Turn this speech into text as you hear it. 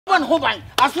Hoban,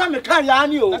 as long as I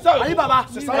can, you. Ali Baba,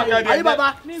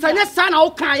 Sana Sana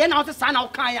Okaya, and also Sana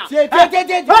Okaya.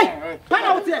 Pan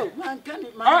out there.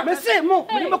 Messi, more.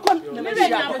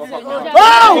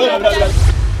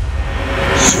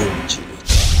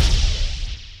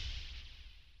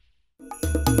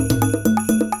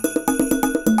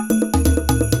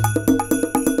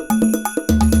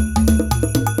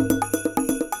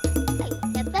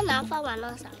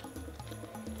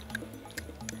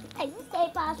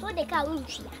 So they can't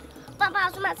see. Papa,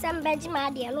 so much some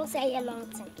Benjamin, dear, no say a long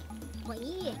time. For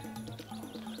ye,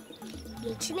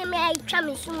 you chin me, I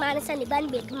come soon, man, and the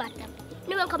band big matter.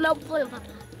 No one come out for Papa.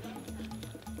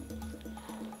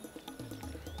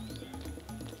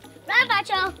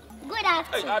 Grandpa, good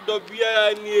afternoon.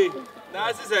 Adobea,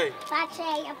 Nancy say,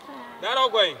 Pacha, not all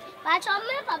going. Pacha,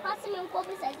 my papa, some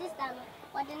copies at this time.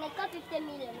 What the neck 50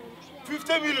 million?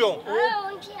 50 million?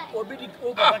 Oh, or bid it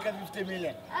over like 50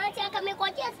 million. I can make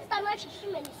what yes, I'm not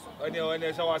human. When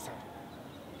there's a was.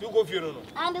 You go funeral.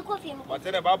 I'm the coffee. But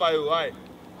then a baba, why?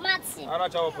 Matty. I'm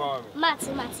not our farm.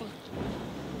 Matty.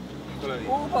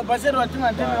 Oh, Papa said, what you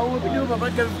want to do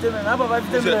about 50 million. How about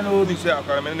 50 million? Oh, this year,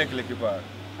 I'm a neckle.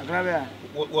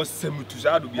 What was semi to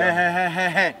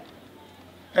Adobea?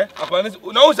 Upon this,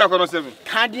 no, Sakon 7.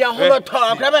 Can't you hold a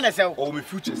talk? Oh, my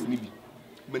future's nibby.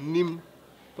 My name,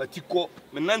 Patico,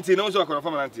 Menanti, no, so I can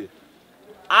from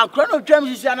our crown of gems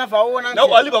is enough for one.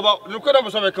 No, I live about look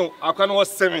at some account. Our crown was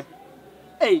 7.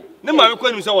 Hey, no, my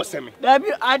requirements was 7. There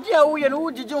be idea we and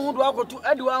who did you walk to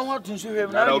Edward want to show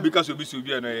him now because you'll be so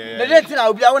be. The next thing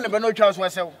I'll be I want to no chance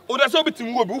myself. Oh, that's all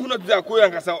between who not the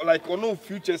Koyan like or no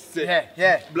future say.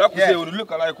 Yeah, black say will look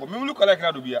alike or me look alike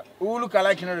Adobea. Who look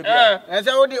alike Adobea. And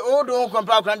so the old don't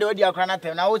compare and the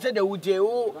Akranate. Now say the wood,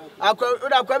 oh, I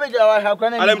could have come to I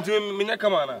am to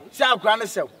Minacamana. South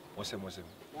Cranacel. Was him.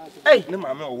 Hey, no,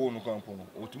 mamma won't come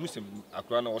or to miss him.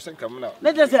 Akran or send coming out.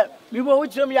 Let us say, we will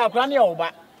tell me Akrani over.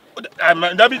 I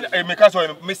make us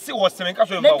Missy was 7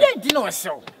 castle. Didn't know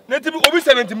so. Let him be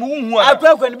 70 moon. I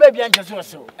broke when the baby and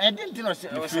so. And didn't know so.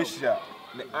 The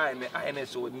eye,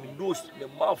 so the nose, the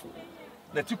mouth,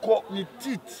 the two call the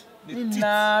teeth, the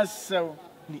naso,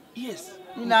 the ears,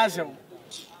 the naso.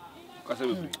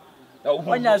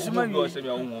 When you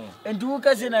and do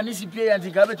cousin and this pay and the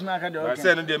garbage market. I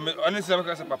said, and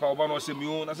some Papa Obama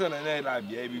Simeon, I said, and I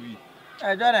baby.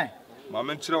 I don't know.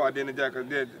 Mamma, I didn't jack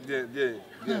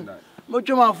much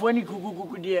more for any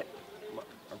cuckoo, dear.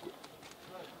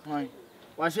 Why?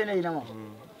 What's your name?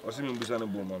 What's in the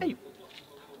boom?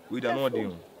 We don't know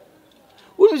deal.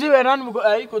 Who is it?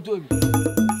 I go to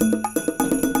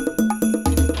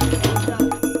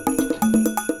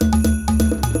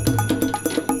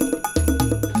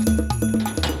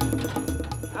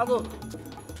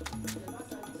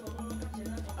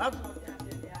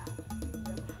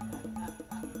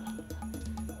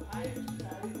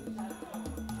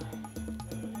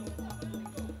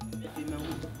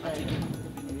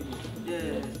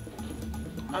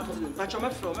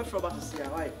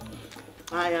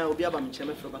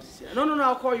No,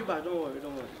 I'll call you back. Don't worry.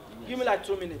 Give me like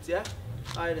 2 minutes, yeah?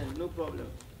 Alright then, no problem.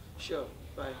 Sure,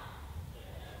 bye.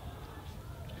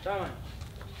 Come on.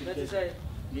 Let's say,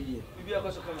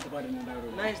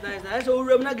 nice. So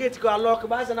we're not getting to go lock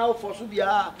bus and I'll force you.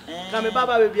 Come,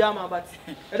 Baba will be ama, but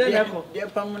I don't know. Dear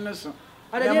Pamanason.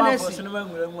 I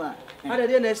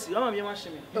didn't see. I'm your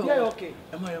machine. You are okay.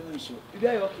 Am I okay? You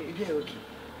are okay.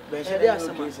 But I did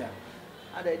some.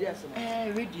 I did some.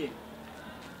 Read it.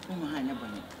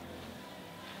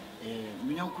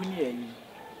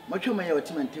 Much of my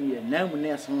ultimate team, now when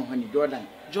there's someone Jordan,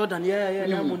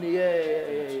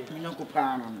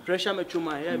 pressure me to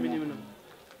my minimum.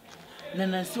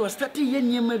 Then so I started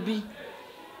yen maybe.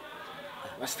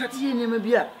 I started yen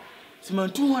maybe.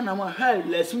 Some 200 and 1 high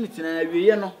less minutes and I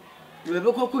will know. You have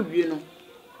a cocoa, you know.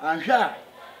 I'm sure.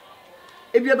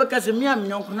 If you ever cast a meal,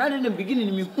 not in the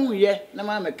beginning, me who yet, no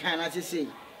mamma can, as you say.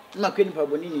 Not getting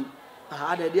Pabonini.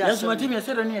 That's what I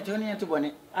said on your 20 to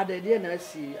 1. I didn't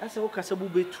see. I said,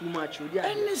 Casabu be too much.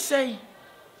 And say,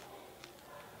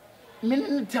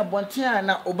 Minute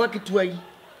Bontiana or bucket way.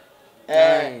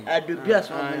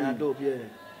 Adobea.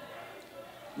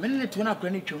 Minute to not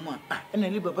granite your man, and a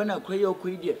little banana quail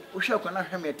quid, who shall cannot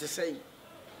have me to say.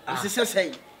 As I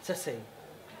say,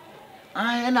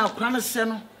 I and our crown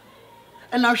son,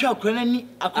 and I shall cranny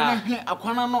a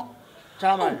corner.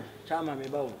 Chama, me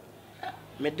bow.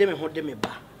 Medeme hold me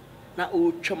ba. Na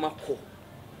o chomako.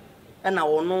 And I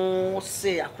will no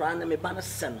say a crown me banner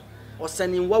son. Or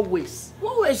send in what ways?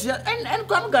 What ways? And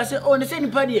come say, oh, the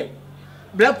same party.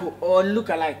 Black or look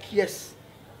alike, yes.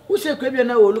 Who say Caribbean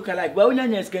now look alike? But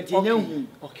when you continue,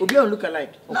 okay, look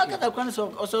alike. Not that I can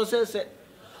also say,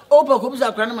 Opa kobusa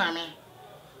akran mame.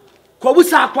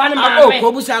 Kobusa akran mame. Oh,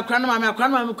 kobusa akran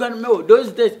mame kwan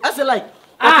those days. I say like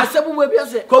akasebu we bi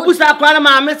say. Kobusa akran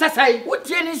mame sasai.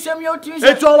 Wotie ni nsem yo timi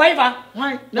say. Eto wifa.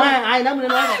 Why? Ai na me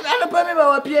no. Ana pa me ba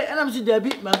wa pie, ana me si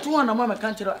dabi, ma to na mo me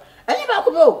kan kire. Enyi ba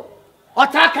ko bo.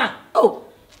 Otaka. Oh.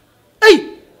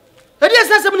 Hey. Edi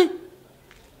asasem ni.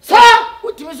 Sa,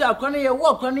 wotimi say akran ye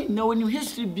wo akran na woni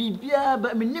history bibia ba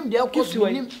menim de akọ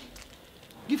menim.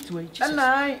 Gift way.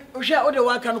 Ana ohwe o de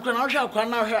waka no kra na ohwe akran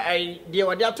na ohwe ai de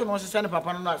wode ato no sese ne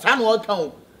papa no na sa na o kan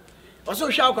o. Oso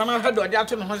ohwe akran na ohwe de wode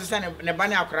ato no sese ne ba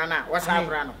ne akran na wasa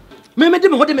akran no. Me de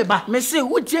me ho de me ba. Me say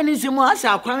wotie ni nsem asa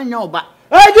akran nya oba.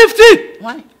 Hey Gifty.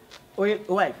 Why? Oye,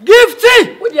 why?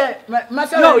 Gifty.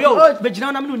 Wotie yo, be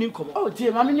jina na me no ni nkomo. Oh,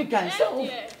 tie mama ni kan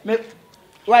say. Me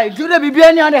why? Do the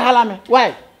bibia ni ade hala me.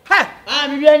 Why? Ha!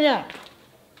 Bibia ni a.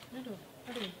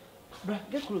 Bra,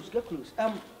 get close.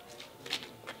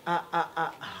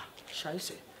 Shall I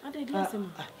say?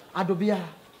 Adobea.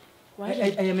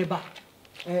 Why? Me ba.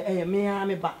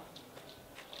 Me ba.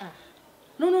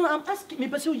 No, I'm asking me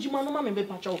person ujima no ma me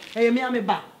pacho. Me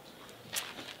ba.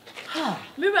 Ha.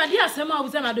 Me ba dia asema a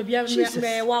wuza na Adobea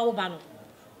me wa wo ba no.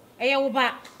 Wo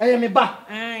ba. Me ba.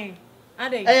 Ai.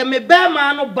 Ade. Me ba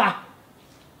ma no ba.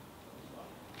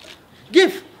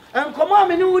 Give. Enkomo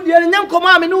me ni wudi en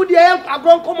nkomo me ni wudi en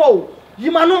agron komo.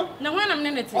 Yima no. Na ho na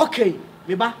me nete. Okay.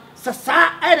 Me ba.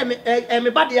 Sasa me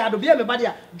ba de Adobea me ba de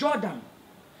Jordan.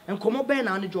 Enkomo ben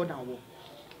na Jordan wo.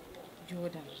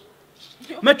 Jordan.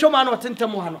 Metro man what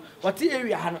ntem wo ha no. What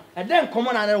area ha no. E den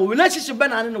enkomo na na wo relationship ben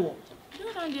na ne wo.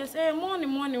 Jordan dey say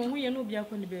morning hu ye no bia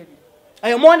ko ni baby.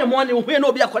 Morning hu ye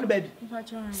no bia ko ni baby.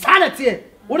 Sanity.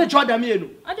 Wo de Jordan me enu.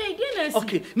 Ade again.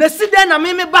 Okay. Na si den na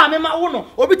me ba me ma wo no.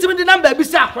 Obi timi de number bi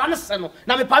sa akra ne se no.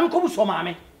 Na me pa me ko bu so ma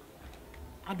me.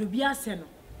 Adobea se no.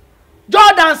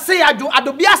 Jordan say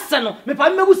Adobea se no. Me pa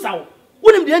me bu sa wo.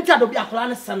 Wonim de enti Adobea akra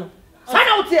ne se no.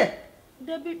 Sana wo tie.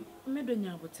 Debi me do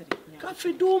nya botere. Ka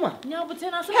fi do ma. Nya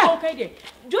botere na so ko kai de.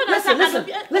 Jordan say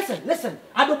Adobea. Listen.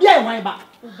 Adobea e wan ba.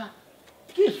 Oba.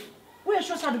 Give. We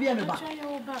sure Adobea me ba.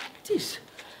 Oba. Tis.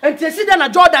 Enti si den na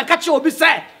Jordan ka che obi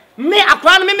say me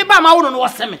akra ne me ba ma wo no wo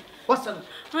se me. Wo se no.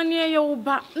 Ani ye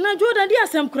oba. Na Jordan di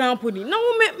asem kran poni. Na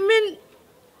wo me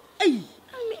ei.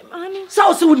 Ani.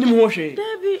 Sao se wonim ho hwe.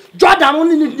 Debi. Jordan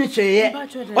woni ni cheye.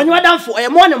 Onye wadan fo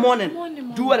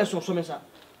morning. Do what so me sa.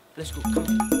 Let's go. Come.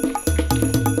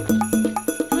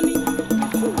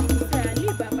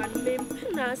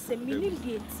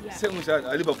 Say Musa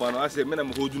Ali Baba no I say me na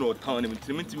me hold you no town me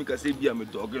timi ka say bia me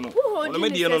dog no. Ono me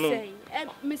de no no.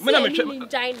 Me na me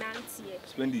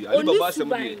Spendy Ali Baba say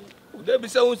me de. Dey be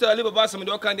say Musa Ali Baba say me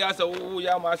de kan dey asa wo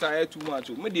ya ma asa e too much.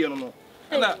 Me de no no.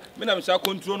 Na me na me sha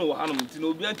control no wo hanom nti na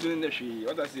obi antini na hwe.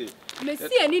 What I say? Me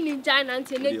see any ninja na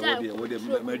nti na ja. Wo de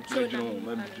me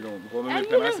drum because me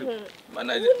can say. Man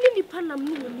na ni panam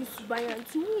no ni subaya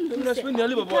nti wo no Spendy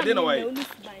Ali Baba dey na why.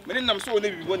 Me nam so na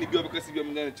bi bo ni bi obekasi bi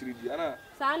me na chiri bi ana.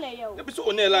 Sa na ye o. Dey be so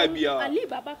na lie bia. Ali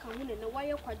Baba kan ho na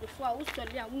waye kwadefo a wo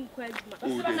sori a wo nkwa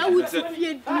aduma. Na wo ti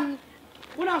fie du.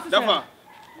 Wo na Dafa.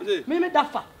 Me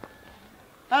dafa.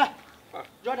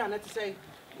 Jordan let say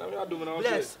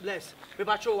bless. Me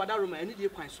patrol wada room any dey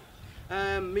kwan so.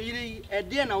 Me yiri e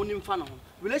dey na wonim fa no ho.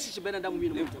 Relationship be na da mo wi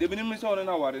no. Dey be nim say on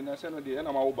na ware na say no dey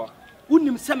na ma wo ba.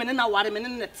 Wonim se me na ware me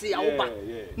ne te a wo ba.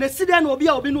 Na si dey na obi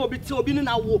a obi na obi te obi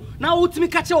na wo. Na wo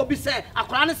timi ka che obi say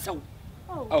akora ne sew.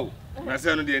 Oh. Na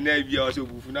say no dey na bia o so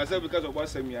bufu. Na say because of what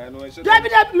say me I know.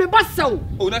 David me ba sew.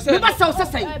 Oh na say. Me ba sew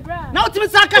say. Na wo timi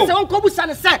sa ka se won ko busa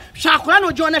ne say hwa akora na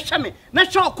ojo na hwe me. Na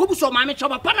hwa ko buso ma me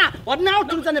choba pa na. Od na wo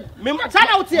timi se ne. Me sa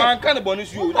na wo tie. Man kan bonu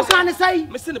su. Na say ne say.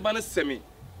 Me se ne ba na se me.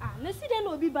 Na si den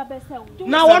obi Baba sew.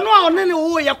 Na wono a one ne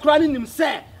wo ye kora ne nim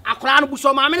say akora no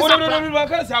buso ma me ne sa akora. No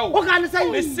kan say wo. O kan say.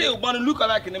 Me say o ba no look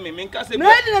alike me kan say. Na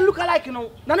e dey look alike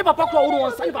no. Na ne papa ko wo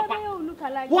won say papa.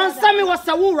 Won say me was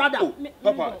wo rather.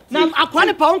 Papa. Na akora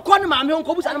ne pa onko ne ma me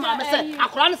onko busa ne ma me say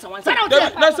akora ne say wan say.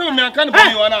 Na say me kan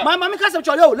bonu wana. My mama can say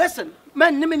chole listen.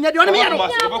 Man ne me nya de one me ya no.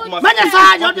 Man ya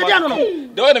sa yo de no no.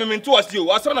 The way na me nto asi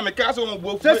o. Asa na me ka say mo bu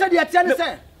ofu. Say de tie ne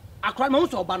say akora ma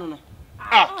so oba no no.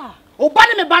 Oba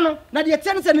ne me ba no na de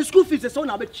tie ne say ne school fees say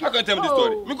na be chi. I can tell me the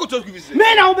story. Me go to school fees.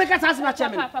 Me na obe ka sa na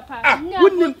chairman.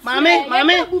 Wunnim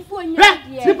mame.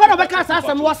 Si pa no be ka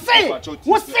sa me wo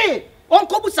say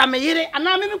onko busa me yire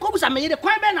ana me ko busa me yire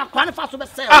kwan be na kwan fa so be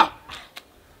say.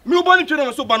 Me obo ni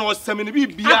twere so ba no se me ne bi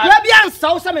bia. Akwa bia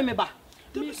nsa wo se me ba.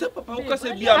 Dem say papa wo ka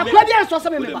say bia me. Akwa bia nsa wo se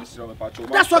me ba.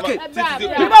 That's okay.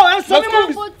 People want so me.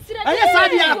 Anya sa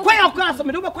dia kwan akwa so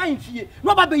me do be kwan fie.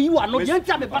 No ba be yi wa no de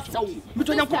ntia me ba sa wo. Me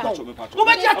to nyankopon. Wo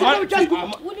ba dia to me twa school.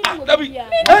 Dabi.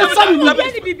 So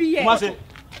me ni bibi ye. Kumasi.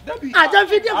 Dabi.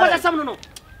 Gyamfi dia kwa sam no.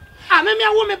 Ah, me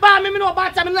a woman ba me no ba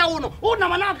ta me na wo no. O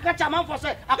na na ka cha man for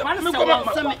say akwa ne se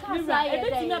me.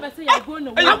 Ebeti na be say you go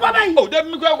no. Oh, that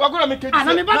me go agora me kedi. Ah,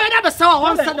 na me ba be da be say o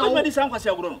won say do. Me di san kwase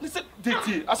agoro no.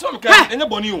 Titi, aso me ka enye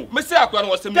boni o. Me say akwa no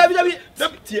wo sem. Dabi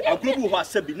ti agoro bu ho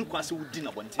asabi nu kwase wudi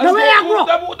na bonti. Na we agoro.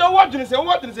 Da what you say?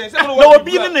 What you say? Na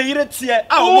obi ni na yire tie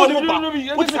a o mo ba.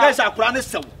 Wuti ka say akora ne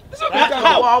sew.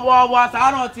 Wa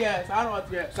sa no tie, sa no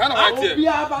tie. Sa no tie. Obi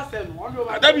aba sem.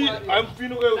 Dabi I'm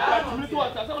feeling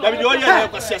Dabi de o ye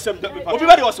kwase asem. Obi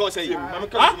ba de o say. I'm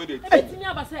coming to me. Ebeti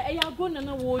na be say e ya go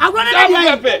na wo. Agoro na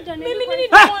dey. Me ni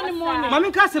the morning.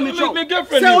 Mami ka se me cho. Me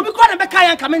girlfriend. Say obi ko na be ka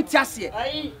yan ka me ntiase.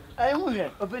 Ai hu he.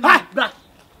 Ha, bra.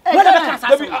 Where the be ka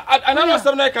Dabi sa. anana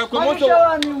asem na kan ko mo to.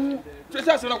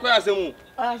 Say asem na ko asem.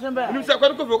 Asem ba. Nim say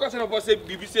ko ko ko asem for say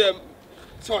bibi say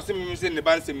so asem mi say ne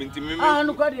ban say minti me. Ah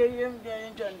no ko de yem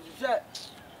say.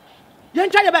 Yen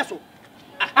twa de be so.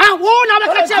 Ah, wo na be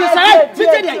ka che me say.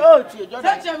 Titi dey. Oh,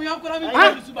 tie. Say me yankora mi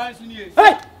do su ban su ni e.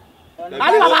 Hey.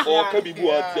 Ali Baba. O ka bibu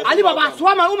o tie. Ali Baba, so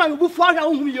ma me bu fo ahwa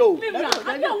hu yo. Me bra,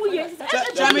 ada wo ye.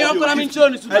 Say me yankora mi ncho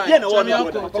ni su ban. Ade na wo no.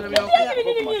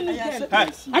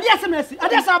 Ade SMS,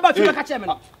 ade asa ba fi ka che me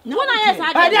no. Wo na yes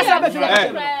ada. Ade asa ba fi ka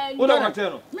che me. Wo na ka te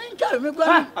no. Me nka me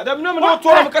kwa. Adam na me no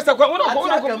to me kasa kwa. Wo na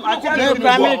ko.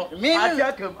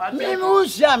 Me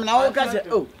usia me na wo ka say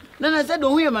oh. Na say do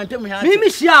hu ye mantem ha. Mi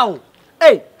hia o.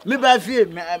 Eh, me ba fie,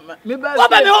 me ba. Wo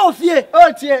ba me ho fie.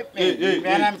 Oh tie. Me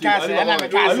na me ka say, na me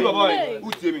ka Ali say. baba,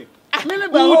 utie me. Me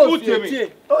ba ho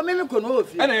fie. Oh, me ko no ho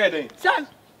fie. Ana ye den. San.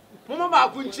 Mama ba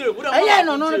ku nchire, wo da. Aye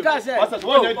no no ka say. Wasa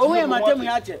wo na. Oh, hu ye mantem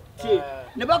ha che. Tie.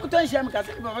 Ne ba ko ton hia me ka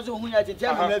say, ba so hu ya che,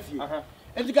 tie me ba fie.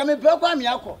 Enti ka me pe kwa me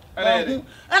akọ.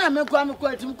 Ana me kwa me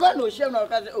kwa tim kwa no hia no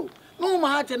ka say, oh. Mu ma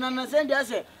ha che na send ya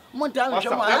say. Monta no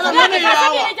hia mo.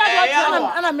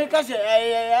 Ana me ka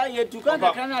say, ye tu kan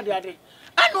ka na de ade.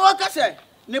 Ana wo ka say.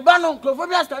 Ne ba no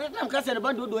nkrofobia start na ka say ne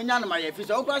ba do nya na ma ye fi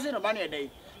say wo kwa say ne ba na ye dai.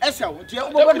 Esa wo tie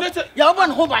wo bo ya wo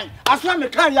ban ho ban aso me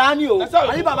kan ya ni o.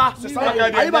 Ali Baba.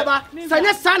 Ali Baba.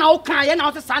 Sanya sa na wo kan ye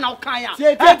na wo sa na wo kan ya.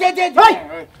 Tie.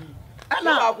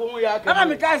 Ana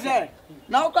me ka say.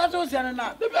 Na wo kwa so say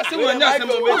na. Say wo nya asem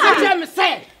mo. Ka che me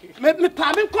say. Me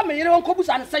pa me ko me yere won ko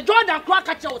busa ne say Jordan kwa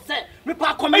ka che wo say. Me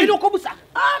pa ko me yere ko busa.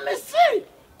 Ah, me see.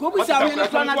 Ko busa me na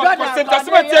Jordan.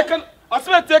 Asem take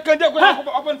Asme take kan dey go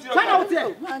open to you. Kana wo tie.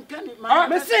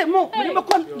 Me say mo, me be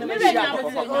kon.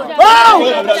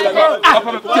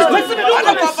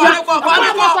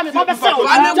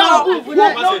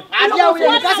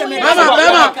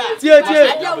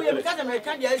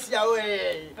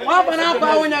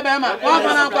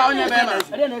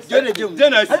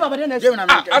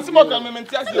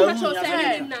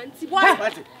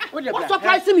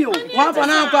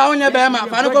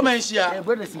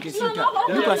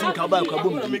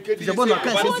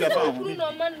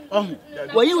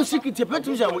 Why you secret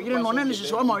petrus you know na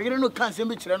so ma you know can say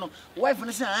be kire no wife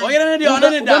no say O yere ne de ono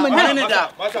ne da. Ono ne da.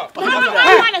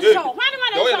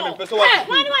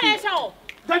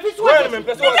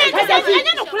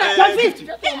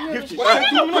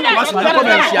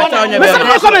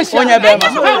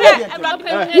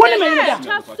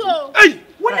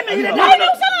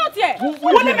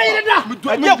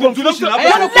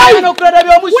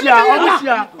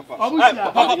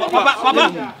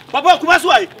 Papa,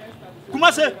 Kumasi.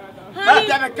 Kumasi.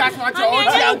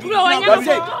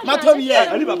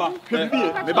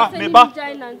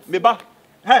 Meba.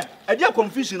 Hey, I dey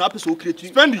confusion up so create.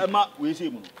 Spendy. Ma we say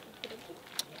mu.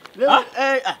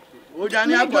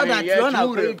 Ojani akwani ye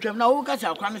na wo ka say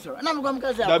akwani so na me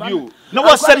ka say akwani na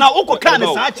wo se na wo kan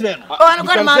sa kire no oh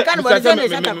na man kan bo say say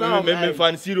akwani me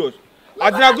fan serious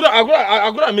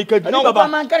agora make it no baba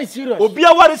man kan serious obi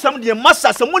aware sam de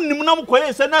massa se munnim na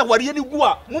mkoye se na aware ye ni gu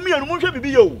a mumienu munhwe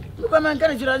bibi yo baba man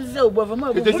kan serious say obo fa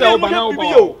ma say oba na oba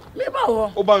me ba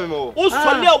ho oba me mo o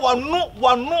sole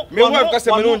wano me wa ka se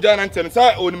me no nja na ntem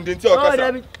say onim de nti o ka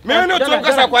sa me no to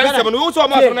ka sa kwa nsem no wo so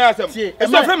ma so na asem e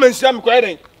so fe menhia me kwa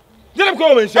den Didn't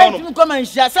come and show me. Come and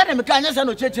share. Send him a kind of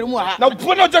no church. Now,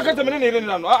 put no jacket in the name. I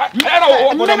don't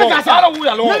want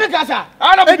to alone.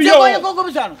 I don't be going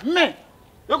me.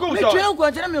 You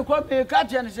go to me,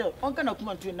 catch and say, one can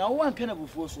come to now, one can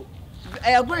before so.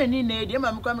 I am going to need him.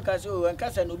 I'm coming to and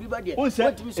Casa no be bad. Who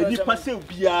said to me, passive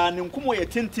beyond and come away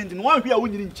 10 and 1 here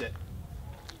winning check.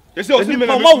 You see,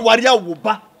 more warrior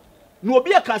wuba. No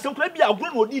be a castle, maybe a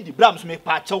good would eat the brams make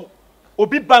patch.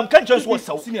 Obi bam kan chance was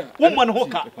so woman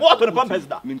hoka what on pampers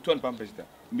da min ton pampers da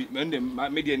me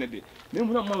media na de me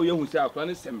hu na ma wo hu say akwa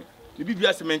ne seme ne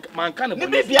bibia se man kan ne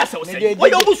bibia se wo say wo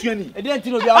ye obusuani e de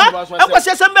ntino bia wo so akwa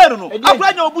se semberu no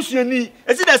akwa nya obusuani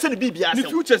e si da se ne bibia se ne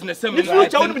futures ne seme ne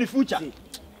future wo ne future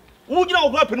Wo gina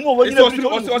wo penu wo gina bi.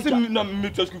 O se na me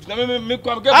to school. Na me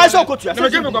kwa. Ah so ko tu. Na me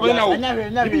ke me kwa na wo.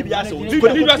 Bibi bi asa wo.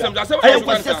 Bibi bi asa me asa. Ayo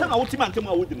ko se na wo ti man tem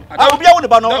a wo di no. Obi a wo ne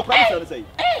ba no wo kwa se say.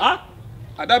 Ha?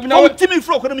 Adabi na wo ti mi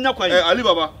fro ko na me nya kwan. Ali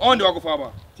baba, on the wako fa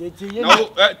ba. Tete. Na wo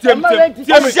tem.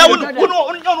 Asia wo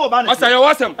no ba na. Asa ya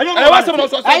wasem. Ayo wasem no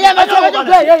so. Ayo ma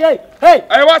hey.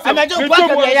 Ayo wasem. Amajo kwa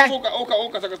ka bia ya. O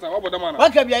kasa wo boda mana. Kwa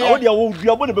ka bia ya. Wo dia wo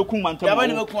duabo ne be kun man tem. Duabo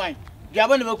ne be kun.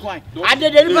 Duabo ne be kun.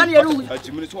 Adede ni fa ne yeru.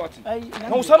 Achimini so ati.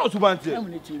 Na wo sa na osubanti.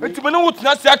 Enti me no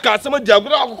wotna sia ka asem dia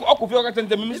agura akofi o ka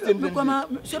tente me mistake ndem. Kwa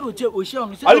se ro che o she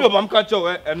onu se. Ali baba am ka che o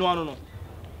eno anu no.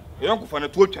 Eyon ko fa na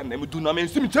to atwa na me du na me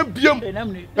nsim che biam.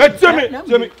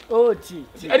 Temi. Oh ti.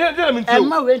 E dey me ntio. E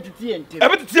ma we ntiti entem. E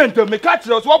be titi entem me ka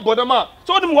kire so wo boda ma.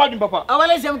 So odi mu hwadin papa.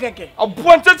 Awale sem keke.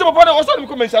 Abo ntete papa na wo so odi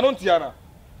ko mention on tia na.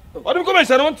 Odi ko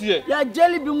mention on tia. Ya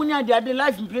jelly bi munya de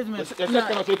life imprisonment. E se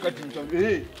kana so ka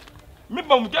tin. Me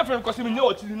ba mu girlfriend ko se me nye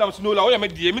o ti na me no la wo ya me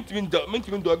die me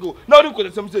timi do go. Na odi ko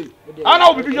de sem say. Ana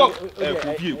wo bibi yo.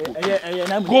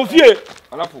 Confie.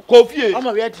 Alapo. Confie.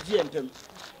 Ama we ntiti entem.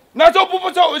 Na so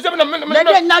pupu so se na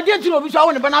na de tiro bi so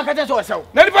wo ne bana ka te so so.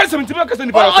 Na di ba se mtimi ka se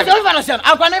ni ba. O so fa na se.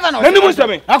 Akwa na fa na. Na ni mu se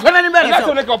me. Akwa na ni be na. Na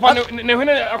so ne ka pa ne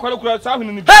hwene akwa kura sa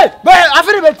hwene ni. Hey, be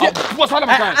afiri be ti. Wo sa na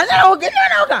me kan. Ana o ge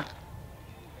na o ka.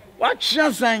 Wa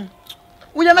chance.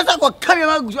 Wo ya mesa ko kame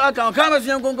ma gusu aka ka ma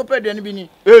se nkonko pe de ni bi ni.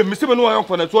 Me se me no ayon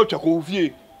fa na to atwa ko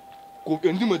fie. Ko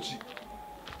endi machi.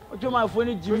 Ojo ma fo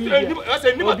ni jimi.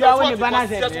 Obi a wo ni bana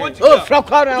se. Oh,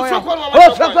 frako na.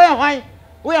 Oh, frako ya hwan.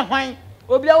 Wo ya hwan.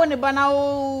 Obi a wo ni bana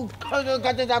o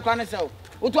ka te akwa na se o.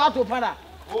 O to ato para.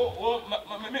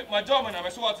 Ma jaw me na me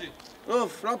so ati. Oh,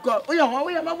 frako. Wo ya hwan, wo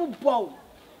ya ma bu bo.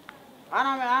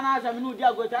 Ana sa me no di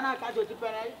ago ta na ka so ti pe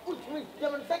na.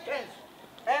 7 seconds.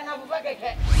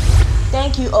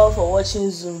 Thank you all for watching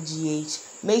Zoom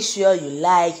GH. Make sure you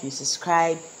like, you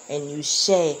subscribe, and you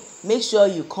share. Make sure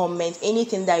you comment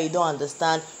anything that you don't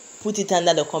understand. Put it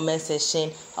under the comment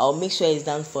section. I'll make sure it's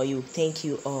done for you. Thank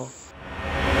you all.